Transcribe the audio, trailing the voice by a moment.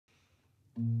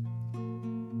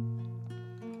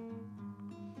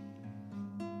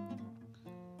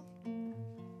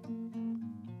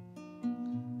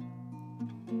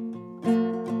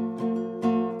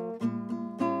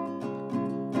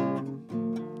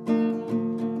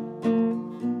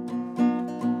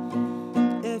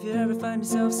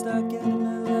myself stuck in the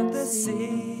middle of the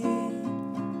sea,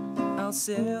 I'll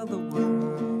sail the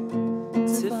world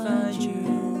to find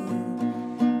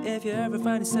you. If you ever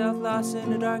find yourself lost in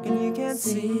the dark and you can't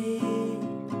see,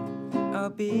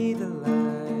 I'll be the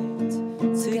light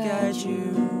to guide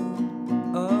you.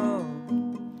 Oh,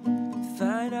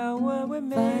 find out what we're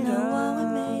made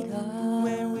of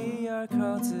when we are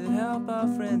called to help our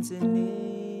friends in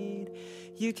need.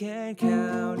 You can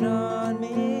count on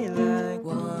me like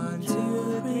 1,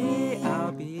 2, 3,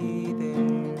 I'll be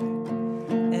there.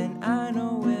 And I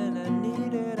know when I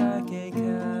need it, I can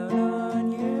count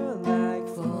on you like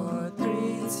 4, 3,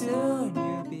 2, and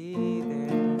you'll be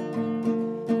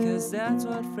there. Cause that's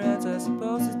what friends are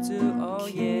supposed to do, oh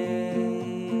yeah.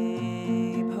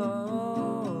 Keep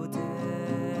holding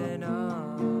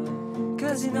on,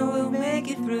 cause you know we'll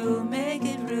make it through, make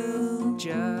it through.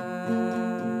 Just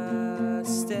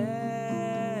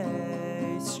stay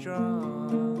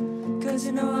strong, cause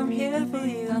you know I'm here for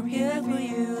you, I'm here for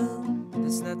you.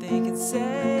 There's nothing you can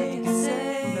say